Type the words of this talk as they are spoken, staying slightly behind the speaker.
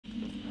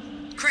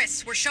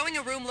Chris, we're showing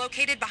a room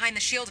located behind the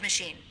shield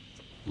machine.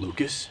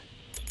 Lucas?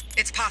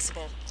 It's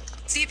possible.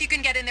 See if you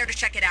can get in there to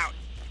check it out.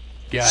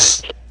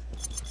 Got it.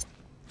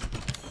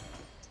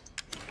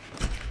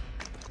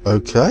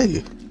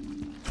 Okay.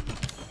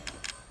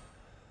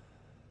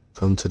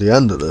 Come to the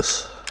end of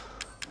this.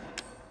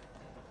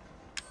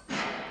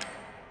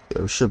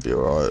 Yeah, we should be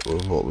alright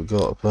with what we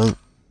got, I think.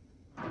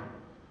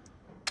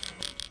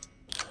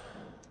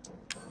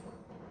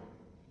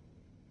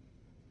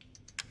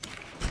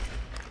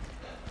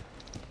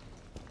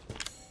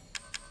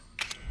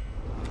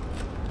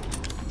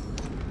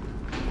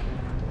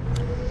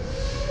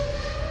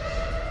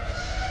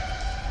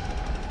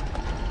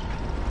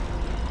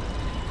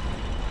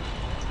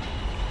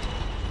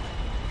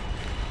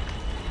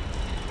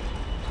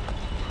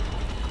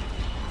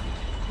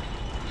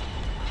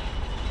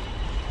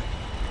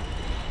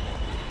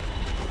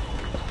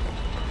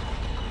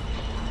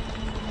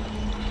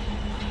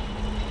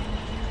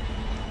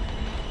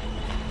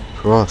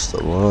 Christ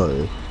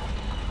alive.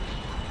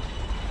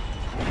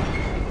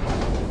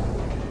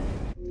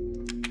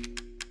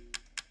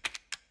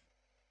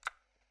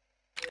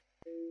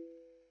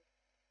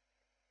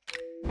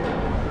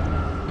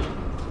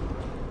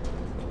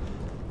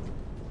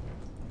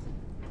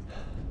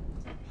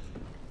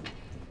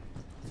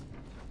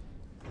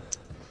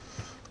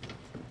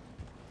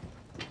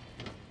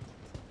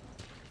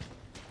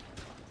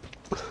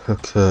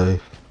 Okay.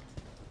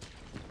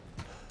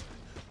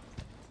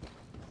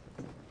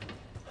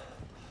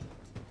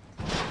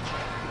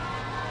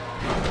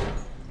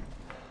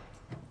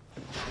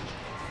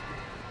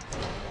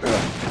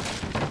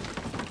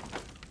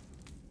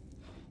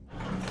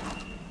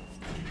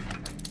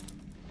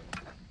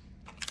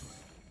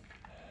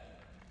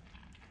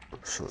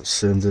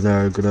 Send an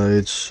air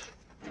grenades.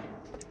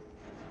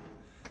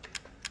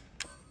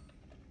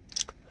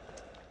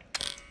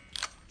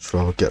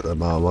 Try to get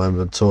them out of my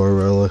inventory,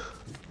 really.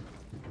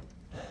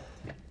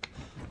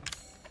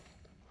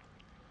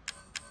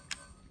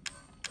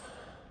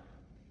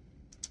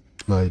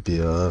 Maybe,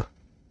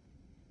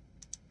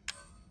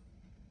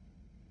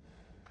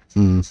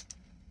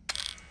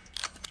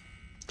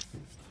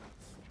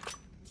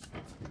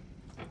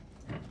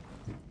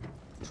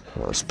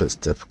 That's a bit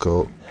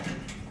difficult.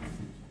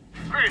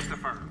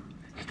 Christopher,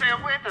 still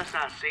with us,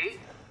 I see.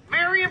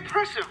 Very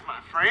impressive, my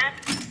friend.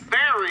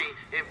 Very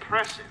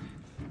impressive.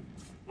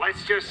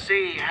 Let's just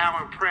see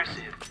how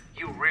impressive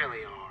you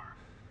really are.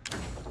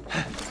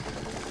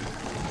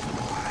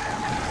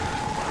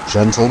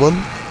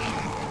 Gentlemen?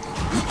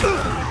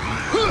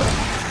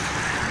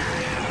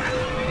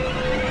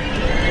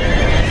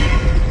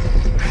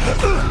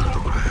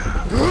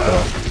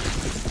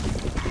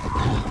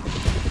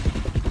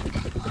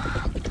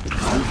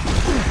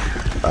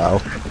 Ow.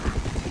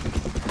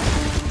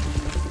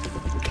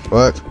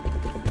 What?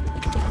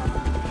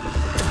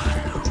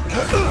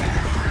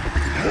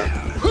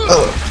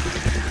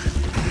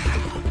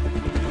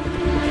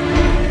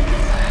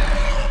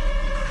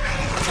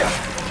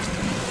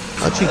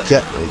 How'd you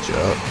get me,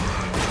 Joe?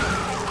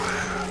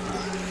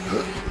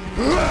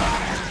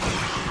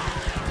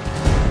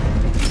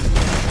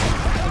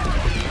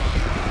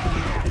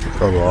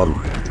 Come on.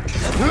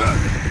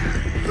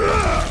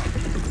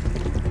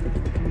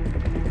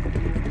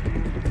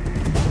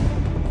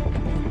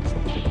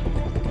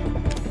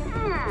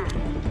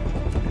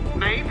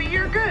 Maybe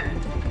you're good.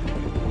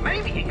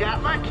 Maybe you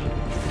got lucky.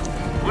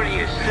 What do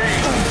you say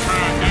we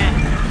find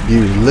out?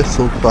 You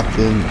little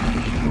fucking...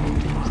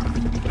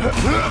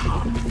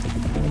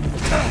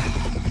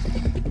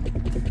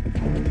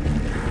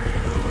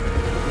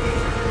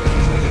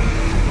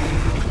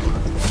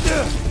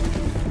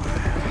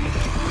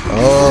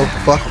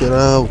 Oh, fucking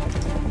hell.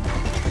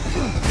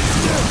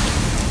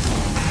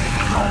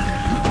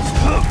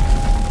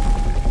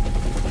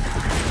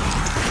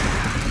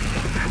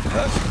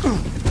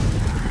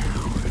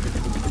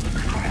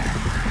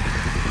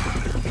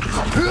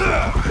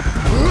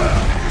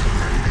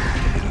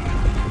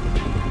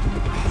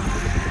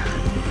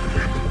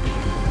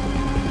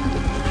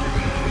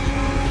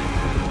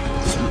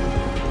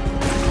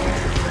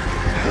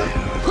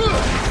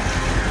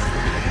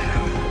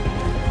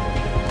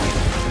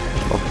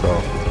 Fuck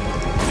off.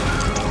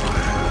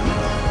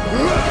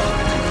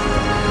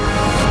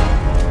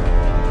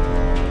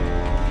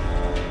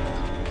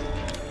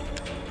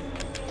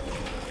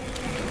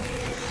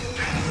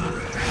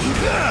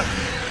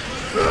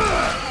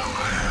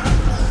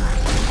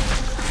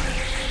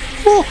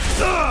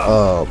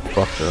 Oh,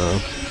 fuck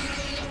off.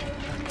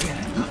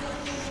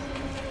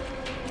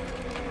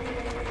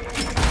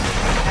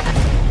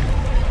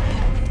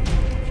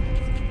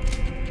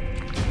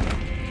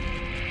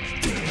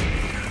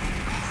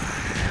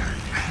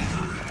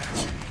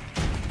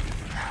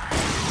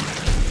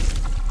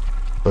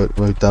 Wait,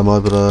 move them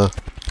over there.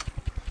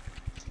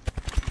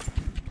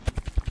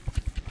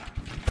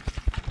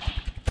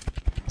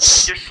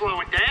 You're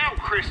slowing down,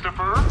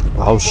 Christopher.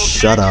 Oh,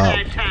 shut up.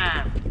 That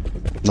time.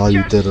 No,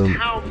 you Just didn't.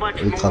 How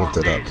much You more kind of of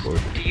did that, this boy.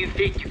 do you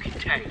think you can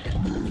take?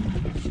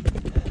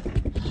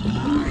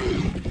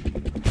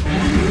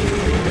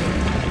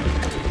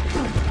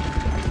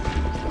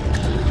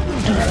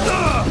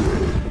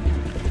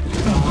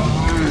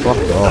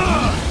 Fuck off.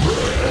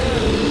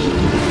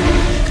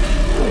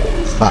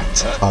 Fat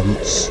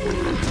cunts.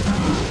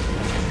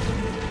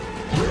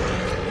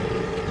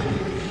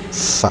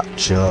 Fat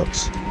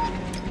jerks.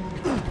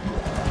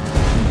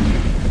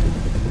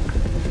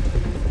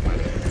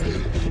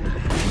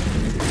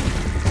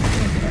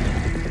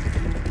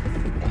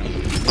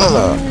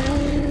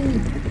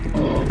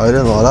 I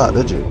didn't like that,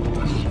 did you?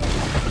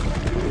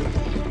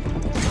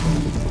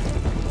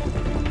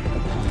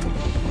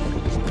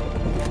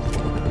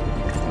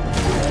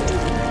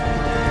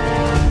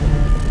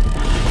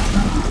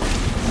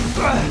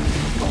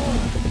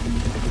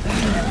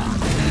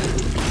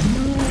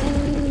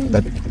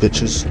 Dead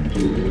bitches.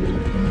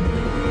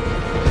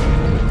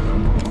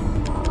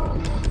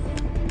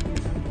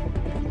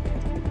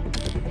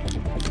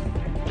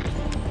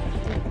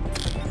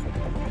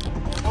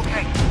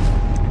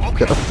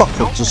 Get the fuck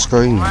off the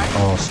screen,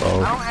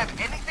 arsehole. I don't have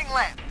anything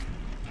left.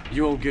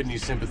 You won't get any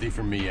sympathy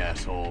from me,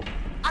 asshole.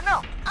 I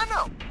know.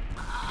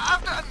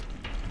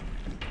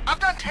 I've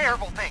done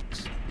terrible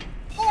things.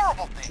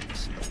 Horrible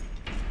things.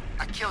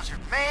 I killed your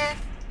man.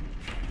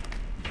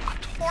 I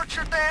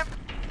tortured them.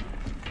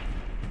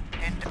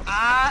 And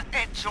I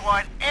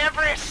enjoyed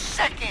every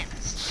second,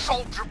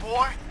 soldier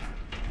boy.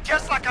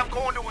 Just like I'm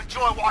going to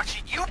enjoy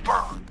watching you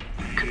burn.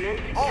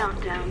 Commencing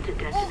countdown to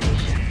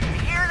detonation. You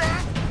hear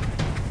that?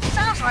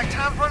 Sounds like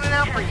time's running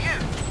out for you.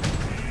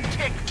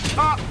 Tick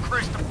tock,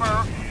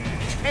 Christopher.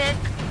 Tick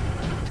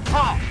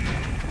tock.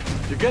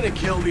 If you're gonna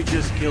kill me,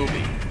 just kill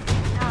me.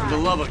 For the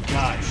love of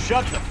God,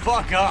 shut the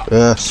fuck up!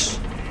 Yes.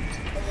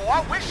 Oh,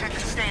 I wish I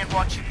could stay and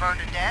watch you burn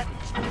to death.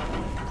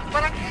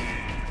 But I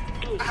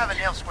can't. I have an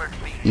elsewhere to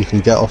be. You can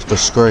get off the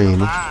screen.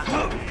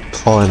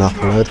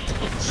 Pineapple head.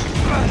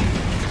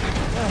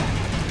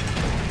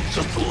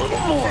 Just a little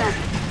more.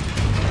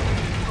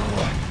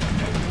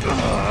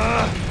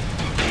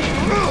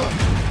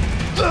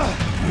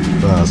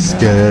 That's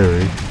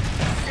scary.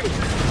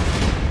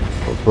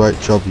 What a great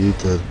job you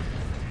did.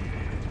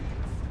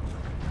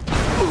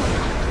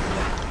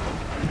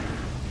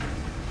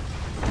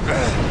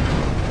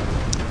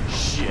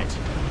 Shit.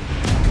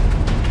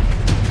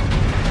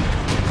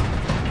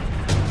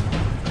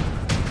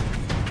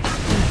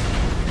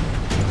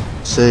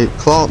 See,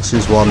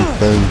 Clancy's one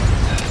thing.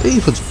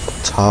 Ethan's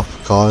tough,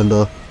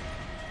 kinda.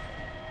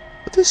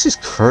 But this is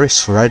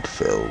Chris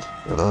Redfield,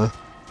 you know?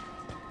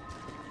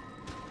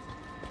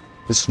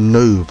 This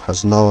noob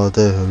has no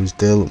idea who he's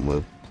dealing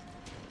with.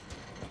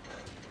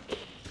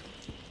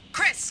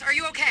 Chris, are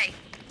you okay?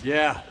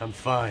 Yeah, I'm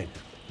fine.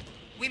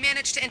 We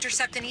managed to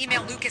intercept an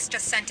email Lucas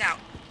just sent out.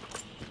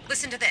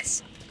 Listen to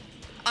this.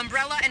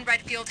 Umbrella and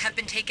Redfield have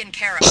been taken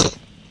care of.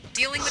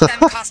 Dealing with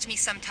them cost me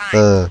some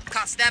time.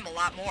 Cost them a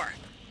lot more.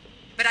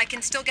 But I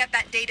can still get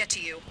that data to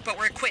you, but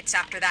we're quits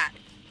after that.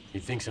 He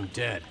thinks I'm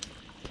dead.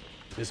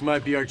 This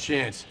might be our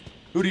chance.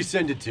 Who'd he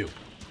send it to?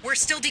 We're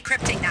still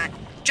decrypting that.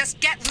 Just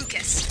get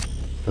Lucas.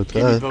 Keep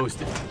me Okay.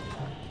 posted.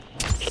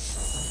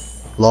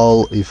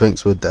 Lol, he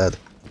thinks we're dead.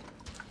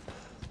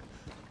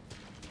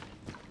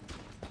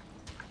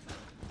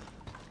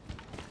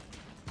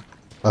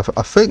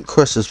 I think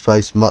Chris has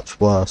faced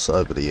much worse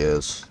over the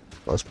years.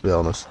 Let's be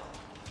honest.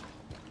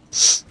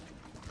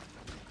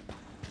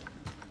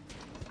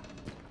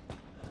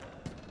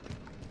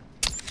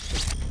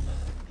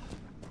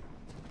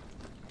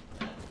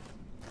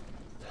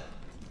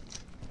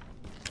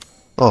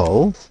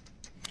 Oh.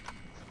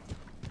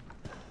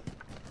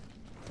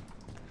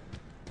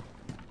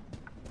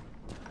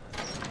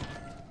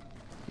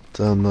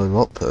 Damn, no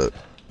lockpick.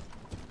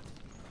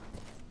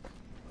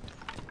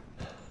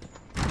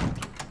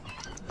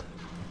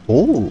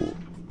 Ooh.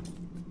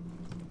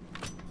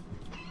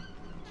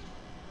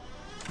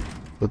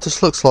 But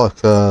this looks like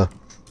the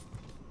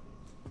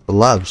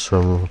labs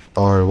from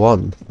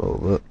RE1 a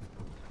little bit.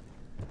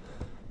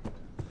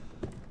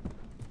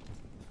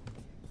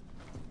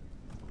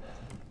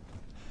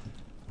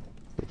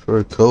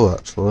 Very cool,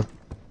 actually.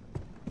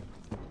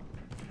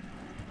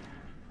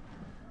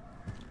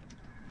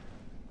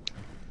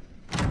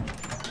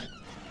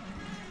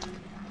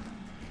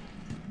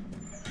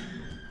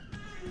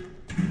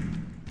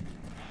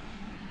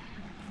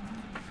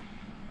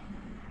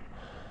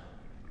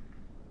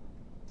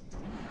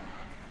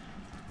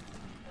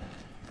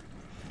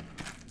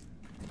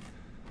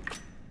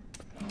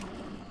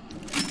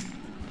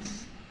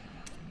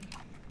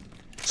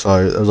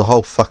 So there's a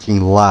whole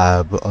fucking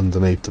lab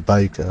underneath the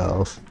Baker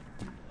house.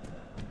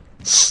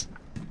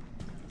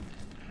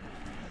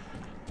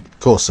 Of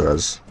course there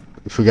is.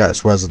 You forget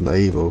it's Resident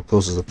Evil, of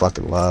course there's a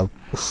fucking lab.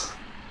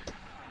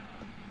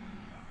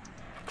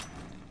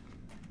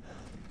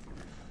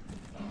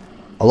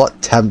 I'm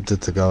like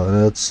tempted to go in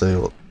there to see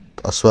what.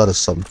 I swear there's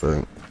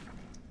something.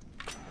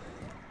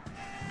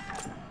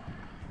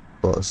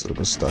 But it's a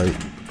mistake.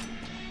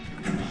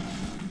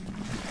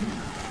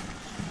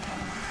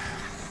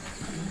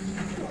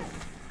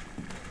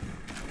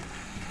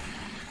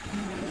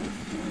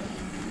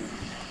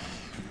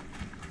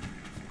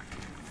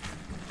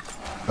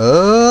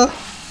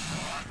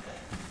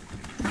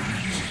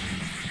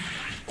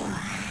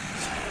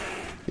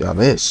 Yeah, I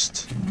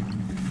missed.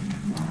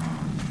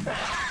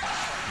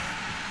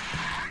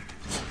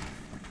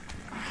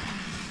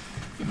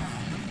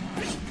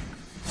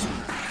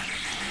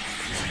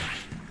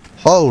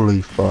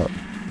 Holy fuck.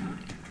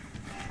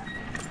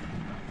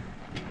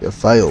 You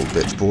failed,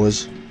 bitch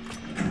boys.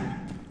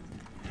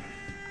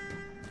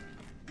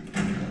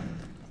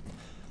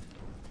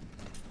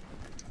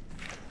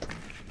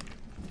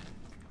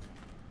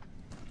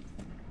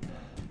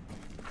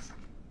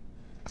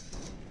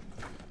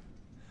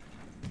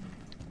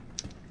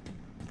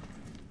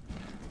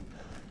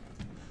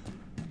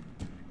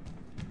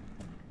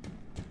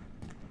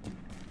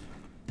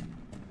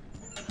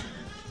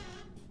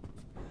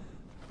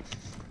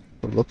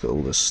 Look at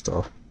all this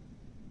stuff.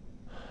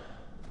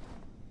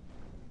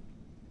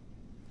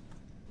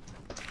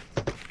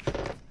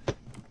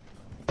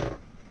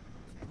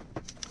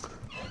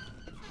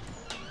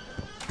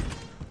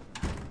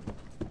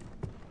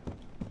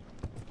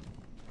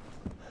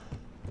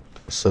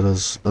 So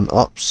there's an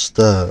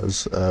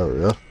upstairs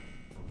area.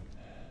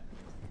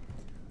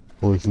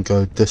 Or we can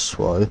go this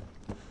way.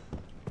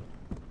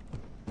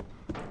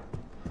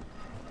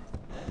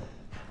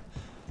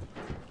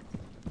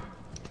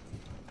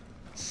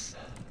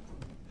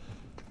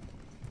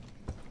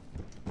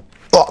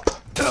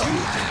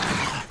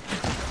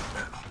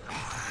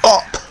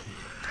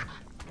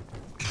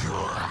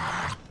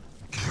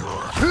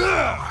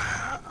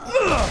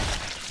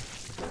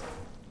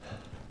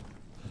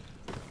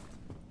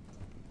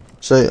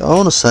 See, I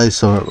want to say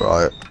something,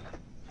 right?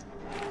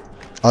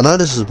 I know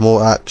this is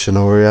more action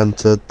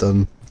oriented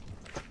than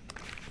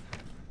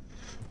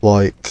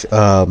like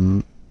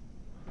the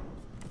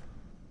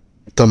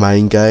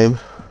main game,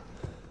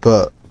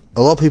 but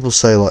a lot of people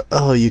say like,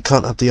 oh, you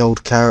can't have the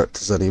old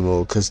characters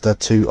anymore because they're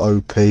too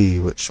OP,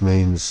 which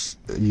means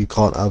you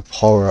can't have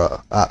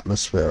horror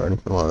atmosphere or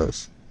anything like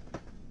this.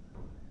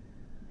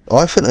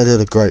 I think they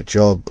did a great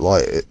job.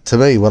 Like, to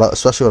me,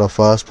 especially when I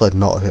first played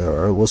Not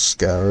Hero, it was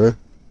scary.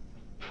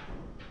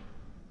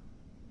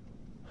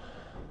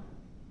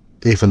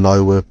 Even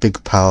though we're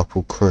big,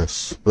 powerful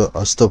Chris, but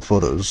I still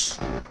thought it was.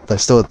 It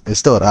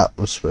still had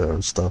atmosphere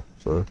and stuff.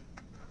 So.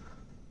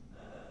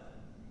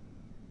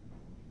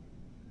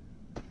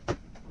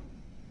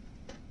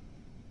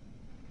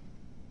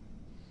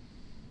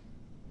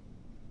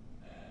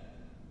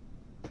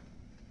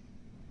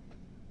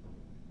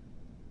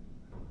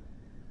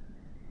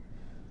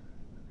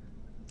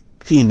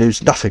 He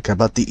knows nothing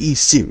about the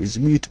E-Series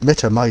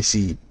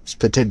Metamycet's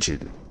potential.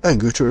 I'm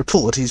going to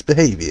report his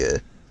behaviour.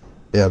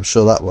 Yeah, I'm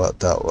sure that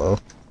worked out well.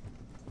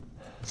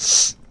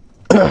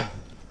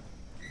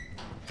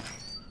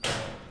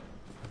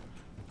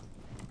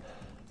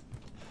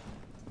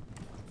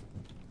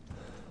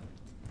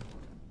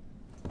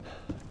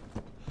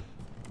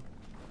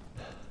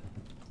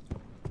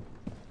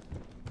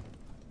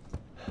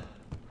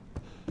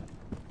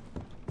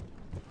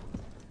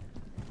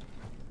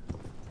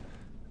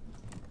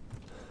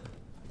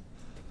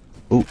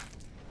 Ooh.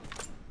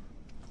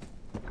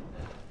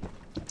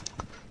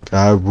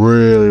 I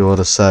really want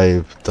to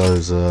save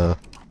those,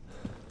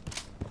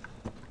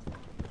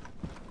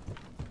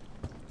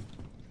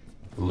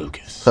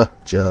 Lucas.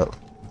 Joe.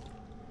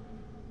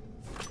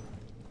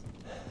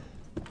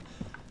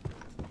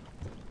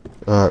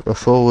 Alright,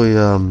 before we,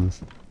 I want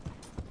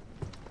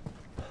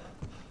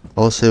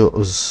to see what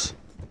was,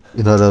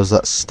 you know, there was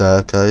that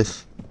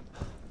staircase.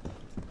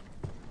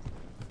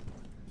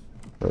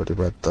 I already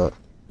read that.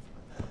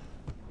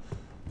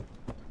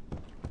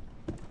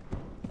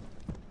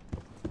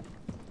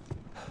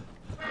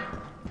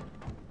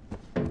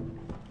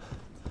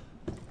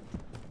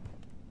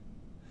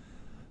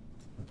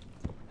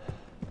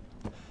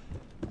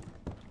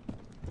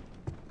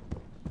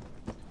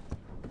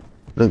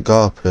 Didn't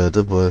go up here,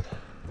 did we?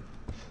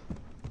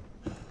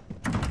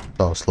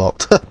 Oh, it's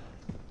locked.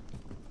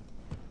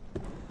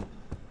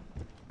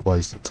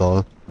 Waste of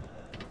time.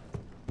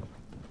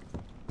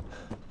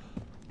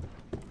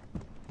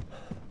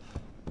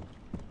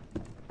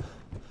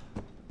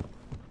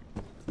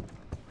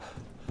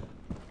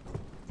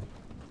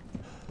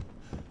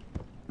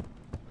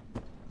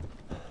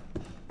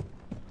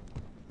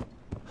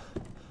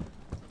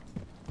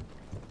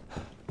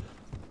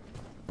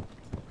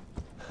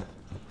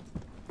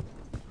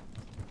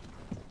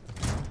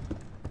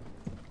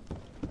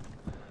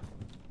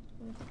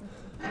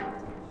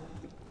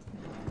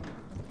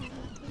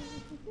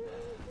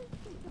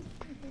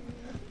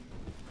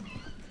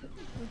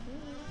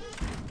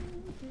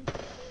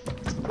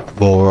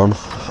 Moron.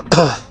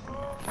 Oh,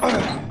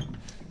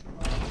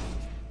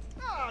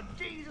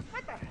 Jesus,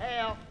 what the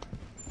hell?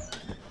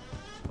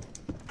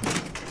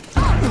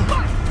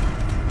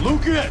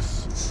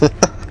 Lucas!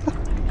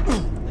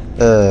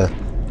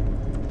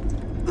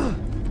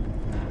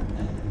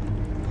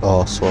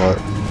 Oh, sweet.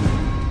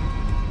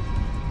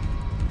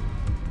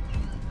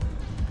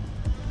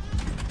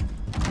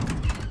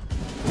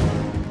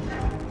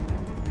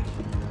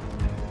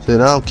 See,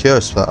 now I'm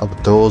curious about how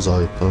the doors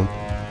open.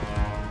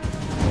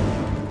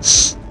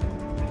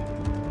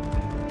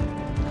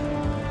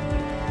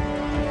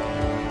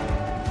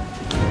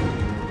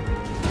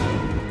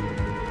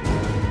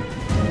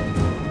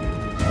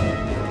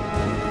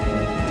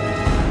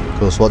 Of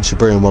course, once you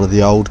bring in one of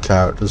the old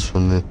characters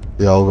from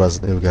the old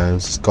Resident Evil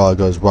games, this guy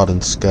goes running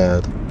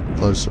scared.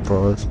 No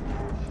surprise.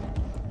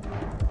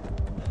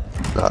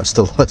 No, it's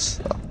still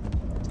less.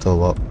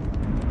 Still up.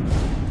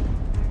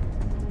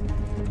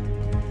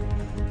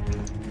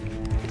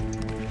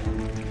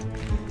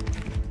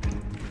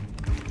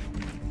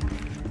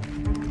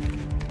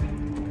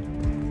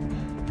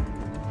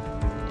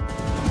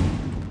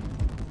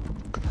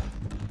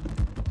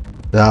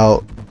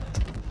 Now,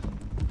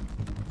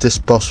 this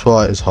boss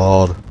fight is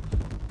hard.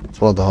 It's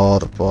one of the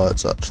harder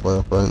fights actually,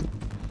 I think.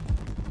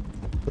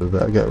 We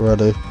better get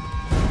ready.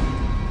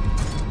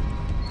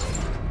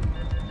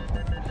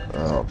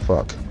 Oh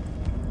fuck.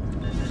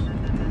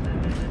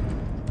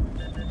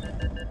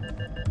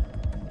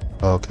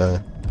 Okay.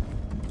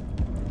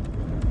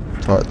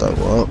 Tight that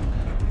one up.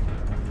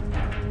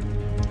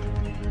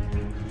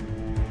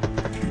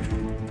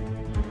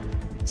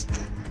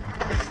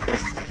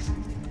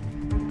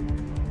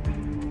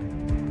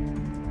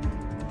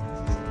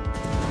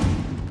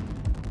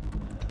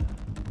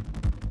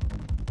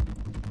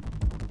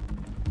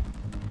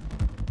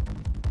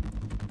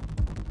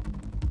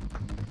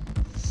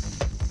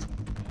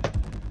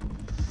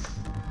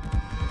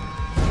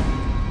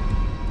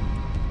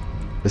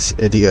 This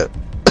idiot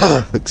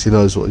thinks he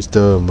knows what he's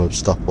doing with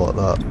stuff like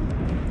that.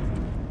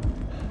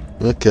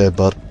 Okay,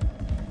 bud.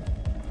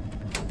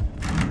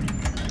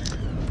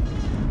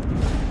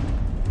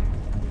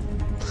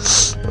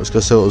 Let's go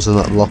see what was in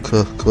that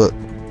locker quick.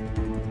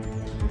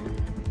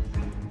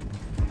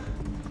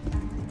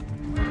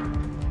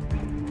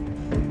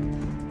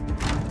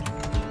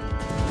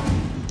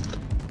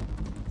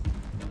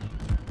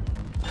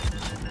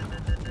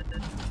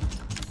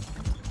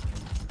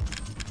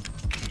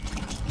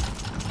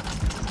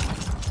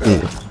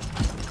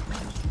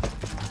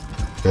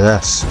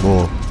 Yes,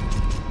 more.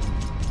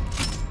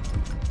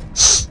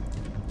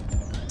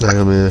 They're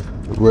gonna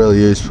be really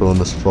useful in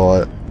this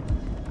fight.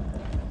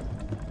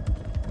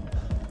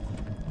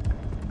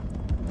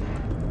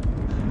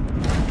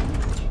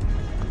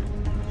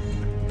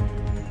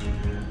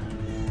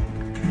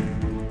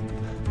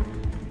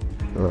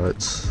 Right.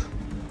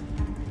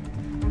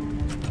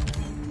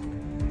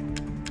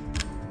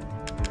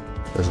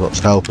 As much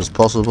help as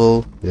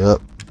possible.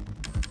 Yep.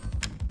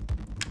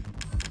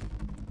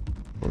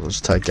 We'll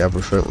just take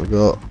everything we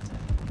got.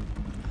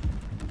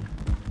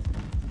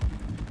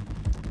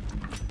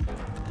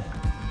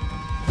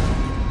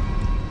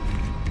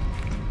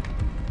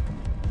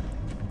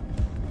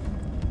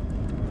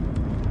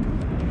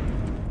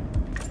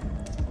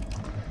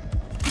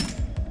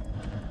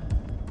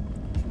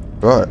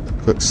 Right,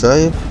 quick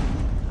save.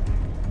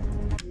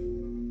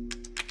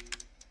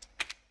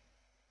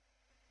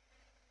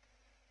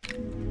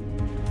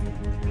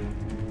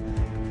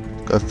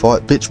 Go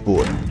fight bitch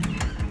boy.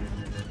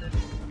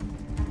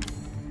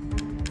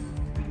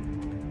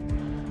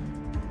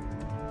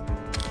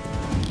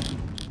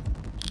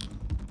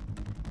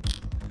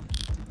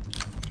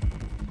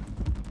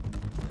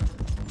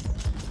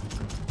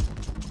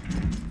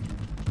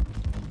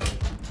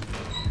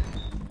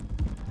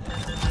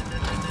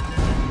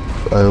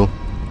 Fail.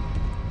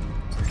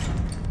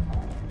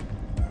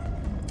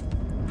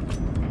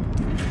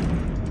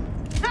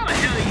 How the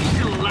hell are you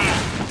still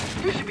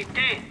alive? You should be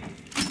dead.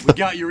 We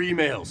got your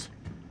emails.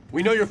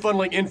 We know you're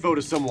funneling info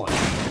to someone.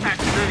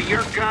 That's none of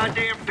your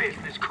goddamn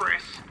business,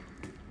 Chris.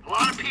 A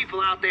lot of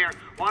people out there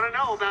want to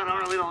know about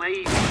our little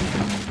Eve.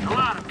 A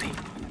lot of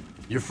people.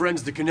 Your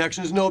friends, the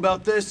Connections, know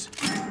about this?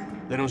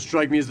 They don't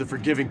strike me as the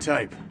forgiving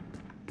type.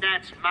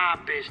 That's my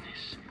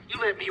business. You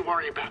let me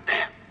worry about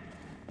that.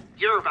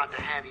 You're about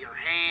to have your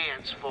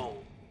hands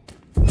full.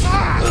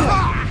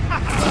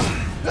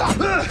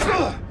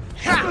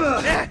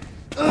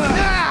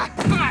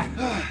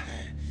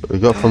 We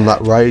got from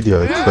that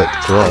radio clip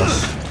to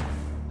us.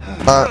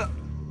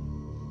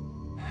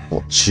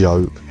 What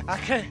joke. I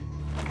can't.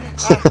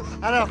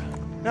 I don't.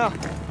 No.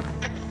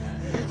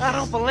 I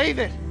don't believe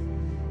it.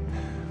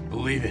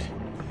 Believe it.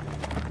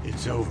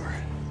 It's over.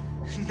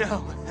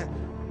 No.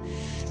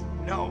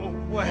 No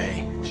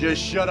way.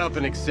 Just shut up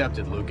and accept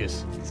it,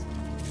 Lucas.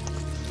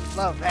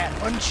 Love that,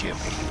 wouldn't you?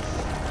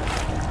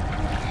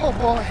 Oh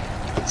boy.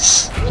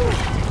 So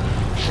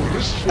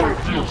this is what it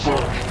feels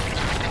like.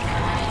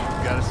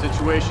 Got a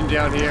situation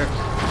down here.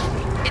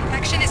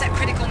 Infection is at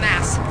critical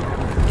mass.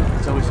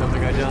 Tell me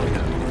something I don't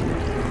know.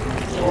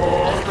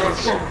 Oh, I've got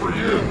something for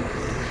you.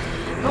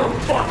 You're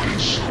fucking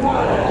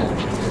screwed.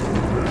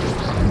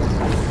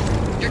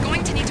 You're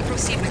going to need to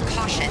proceed with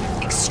caution.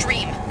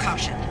 Extreme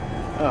caution.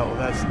 Oh, well,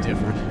 that's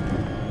different.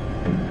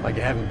 Like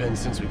I haven't been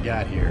since we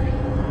got here.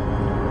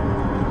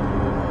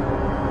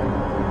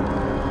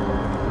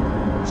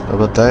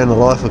 So a day in the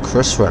life of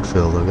Chris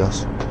Redfield, I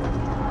guess.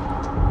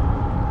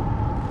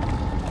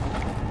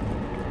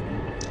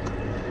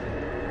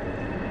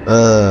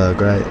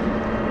 Great.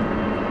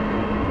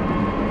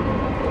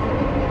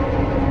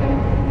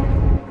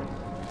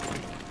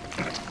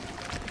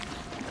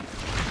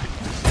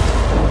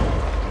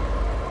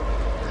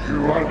 You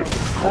had to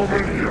come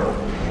in here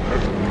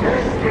and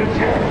mess things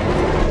up,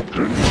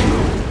 didn't you?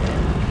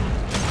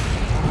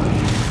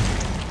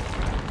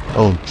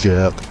 Oh,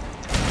 jerk.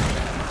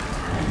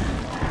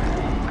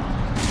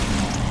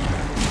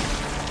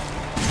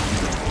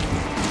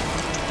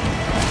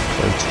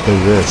 do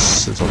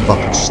this since I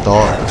fucking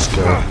started this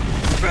game.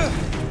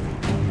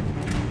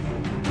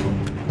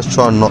 Let's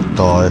try and not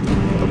die.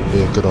 That'd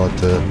be a good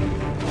idea.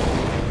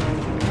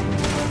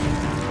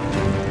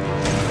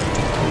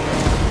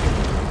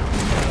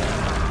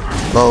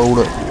 Load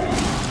it.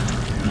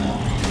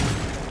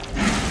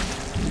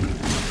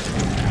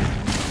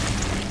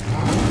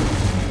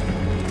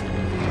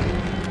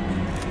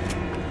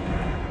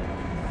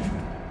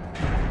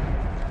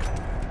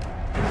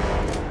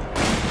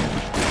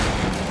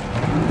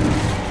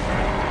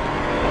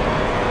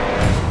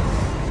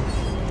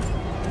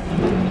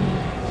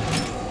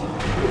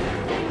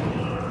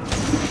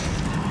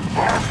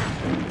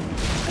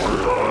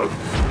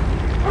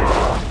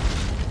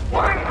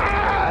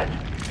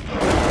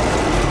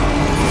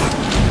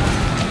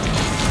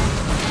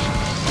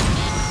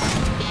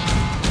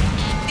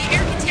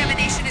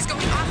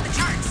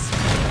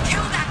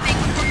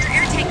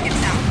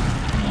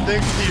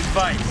 Thanks for the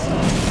advice.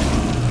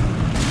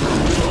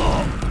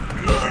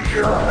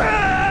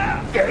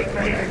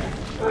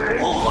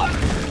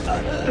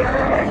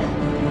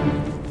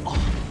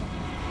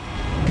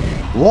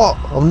 What?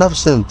 I've never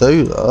seen him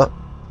do that.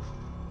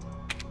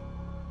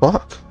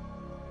 Fuck.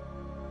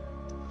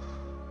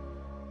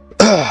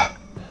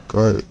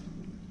 Great.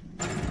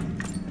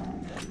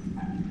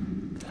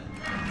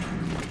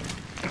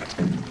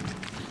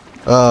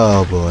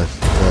 Oh boy.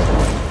 Yeah.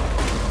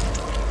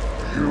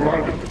 You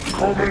had to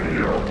come in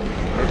here and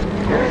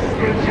mess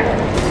this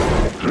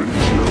up, didn't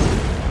you?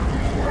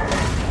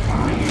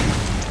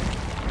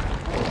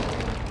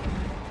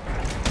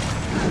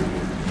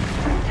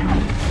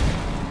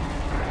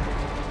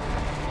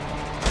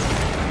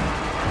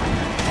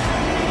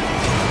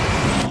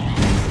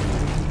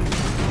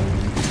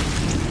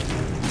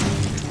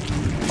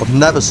 I've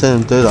never seen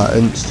him do that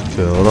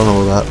insta-kill. I don't know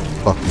where that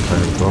fucking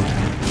came from.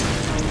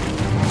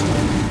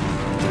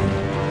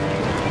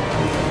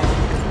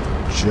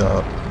 Shut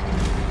up.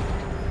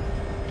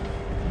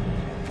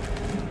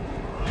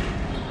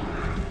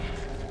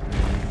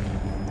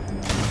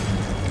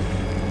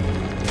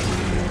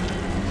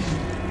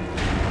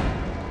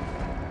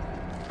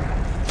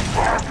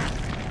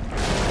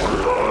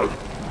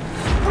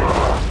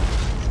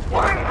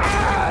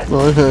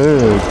 My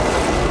head.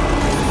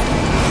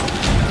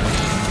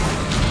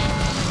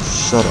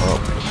 Shut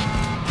up.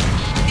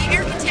 The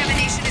air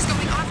contamination is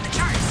going off the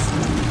charts.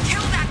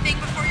 Kill that thing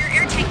before your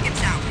air tank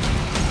gives out.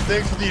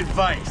 Thanks for the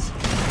advice.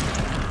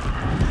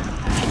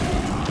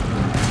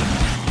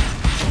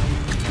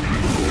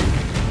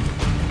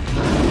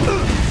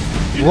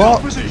 What?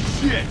 Enough of this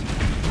shit.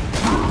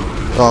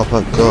 Oh,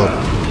 thank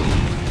God.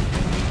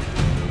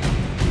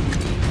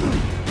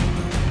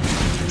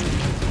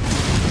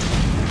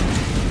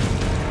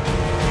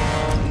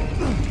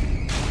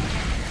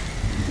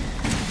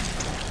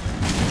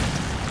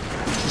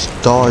 Just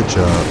die,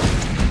 jerk.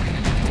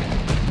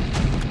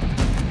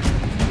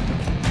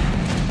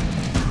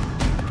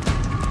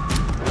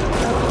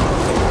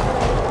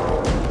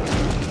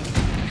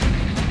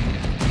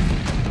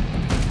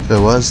 Okay,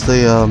 where's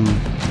the,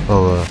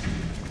 oh,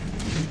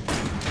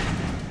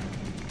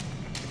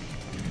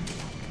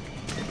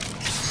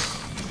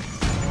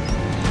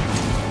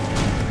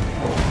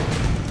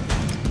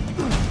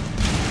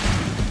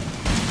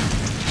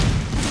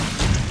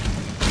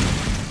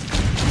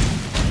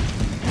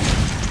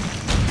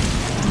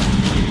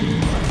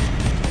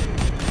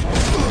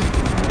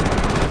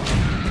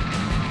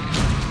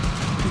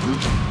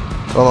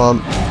 come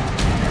on.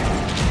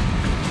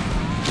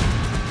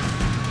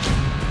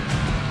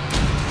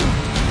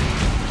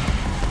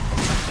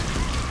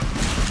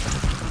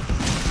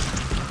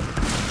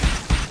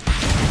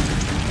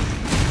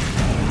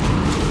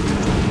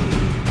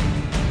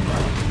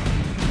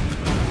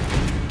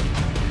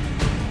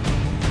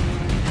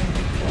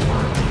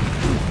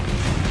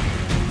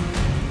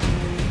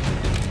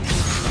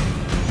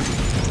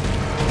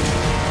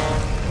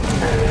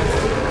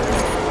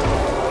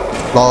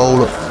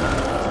 Lol.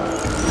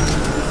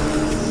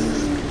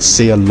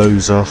 See a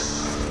loser.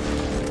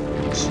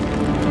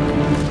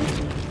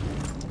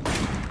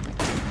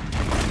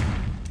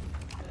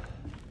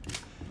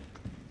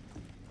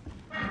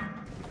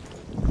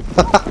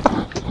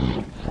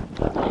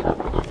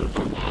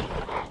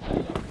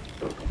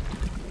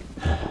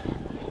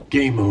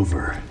 Game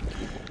over.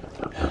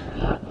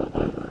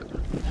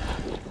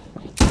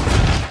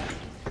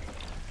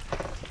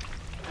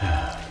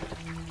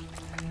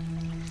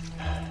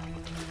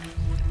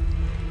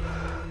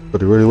 But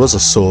he really was a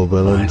sore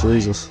villain, Finally.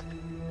 Jesus.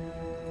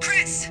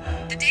 Chris,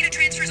 the data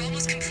transfer is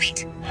almost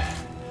complete.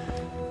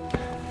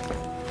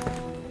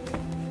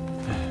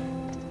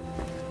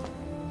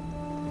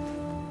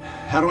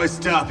 How do I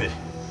stop it?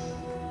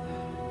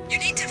 You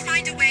need to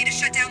find a way to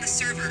shut down the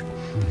server.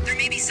 There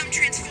may be some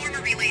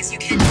transformer relays you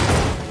can...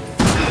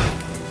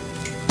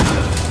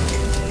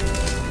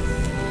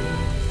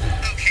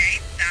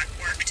 Okay, that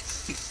worked.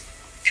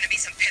 Gonna be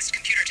some pissed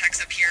computer techs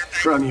up here, but...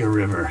 Crimea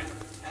River.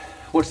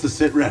 What's the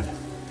sit rep?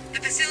 the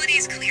facility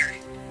is clear.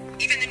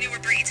 Even the newer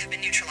breeds have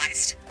been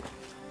neutralized.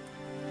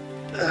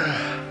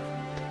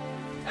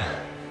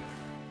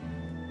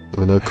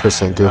 We know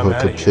Chris ain't good I'm with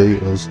outta here.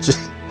 computers.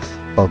 Just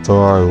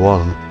Arturo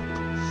 1.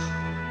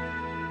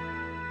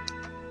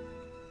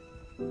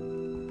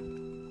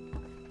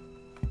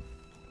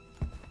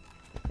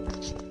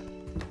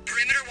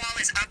 Perimeter wall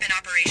is up and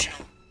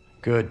operational.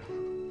 Good.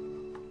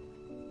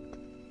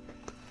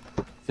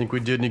 Think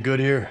we did any good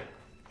here?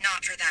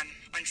 Not for them,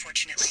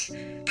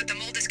 unfortunately. But the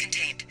mold is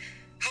contained.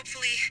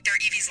 Hopefully, they're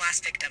Evie's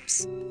last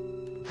victims.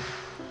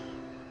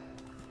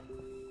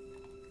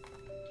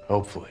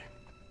 Hopefully.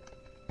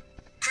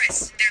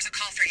 Chris, there's a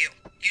call for you.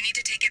 You need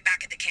to take it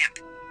back at the camp.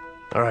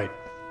 All right.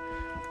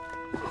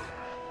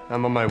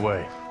 I'm on my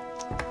way.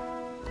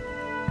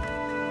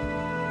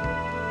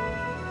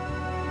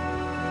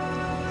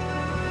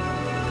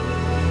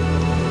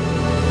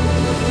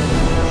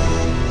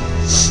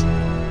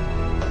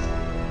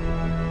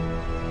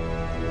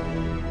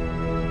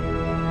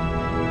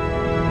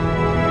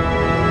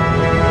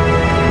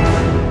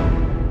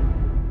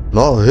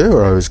 Not a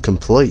hero is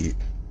complete.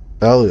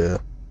 Hell yeah.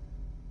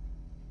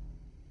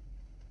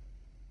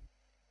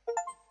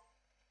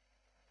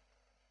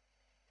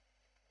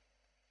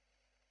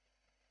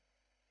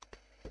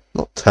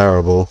 Not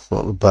terrible,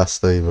 not the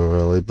best either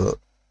really, but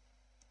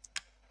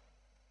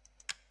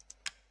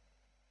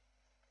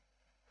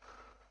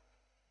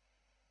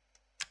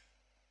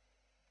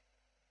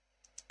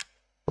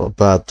not a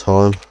bad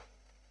time.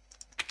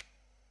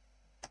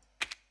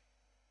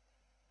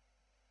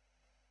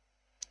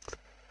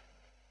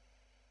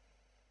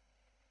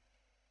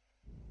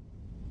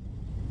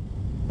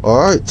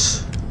 Alright,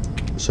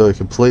 so we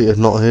completed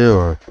Not a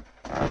Hero.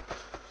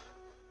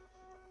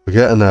 We're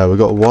getting there, we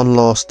got one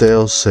last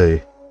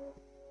DLC.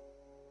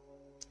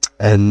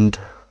 End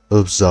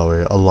of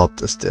Zoe. I love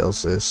this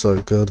DLC, it's so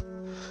good.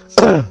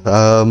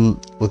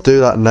 We'll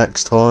do that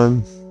next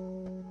time.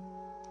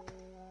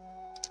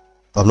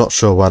 I'm not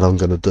sure when I'm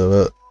gonna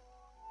do it.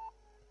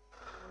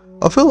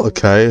 I feel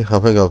okay, I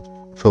think I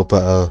feel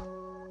better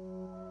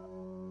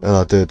than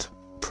I did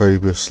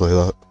previously,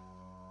 like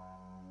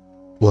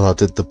when I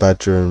did the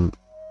bedroom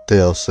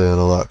DLC and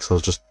all that, because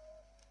I just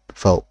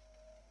felt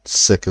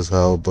sick as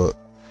hell, but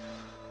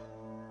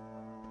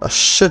I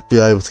should be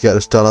able to get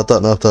this done. I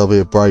don't know if there'll be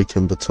a break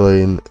in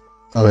between.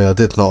 I mean, I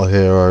did Not a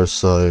Hero,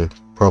 so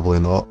probably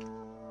not.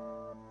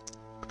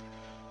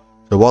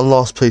 So one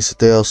last piece of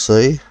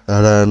DLC,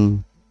 and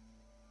then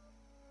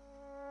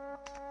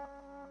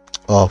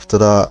after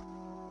that,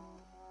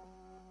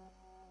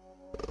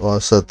 like I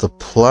said, the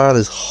plan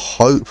is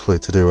hopefully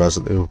to do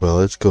Resident Evil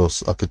Village. Of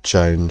course, I could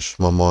change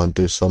my mind,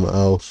 do something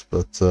else,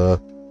 but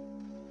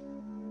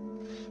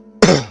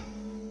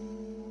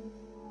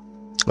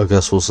I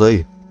guess we'll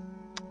see.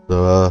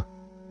 So,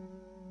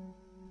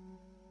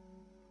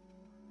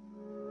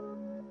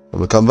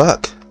 when we come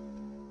back,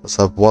 let's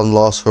have one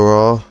last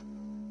hurrah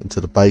into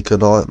the Baker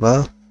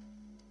Nightmare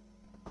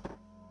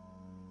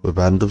with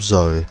End of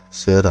Zoe.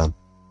 See you then.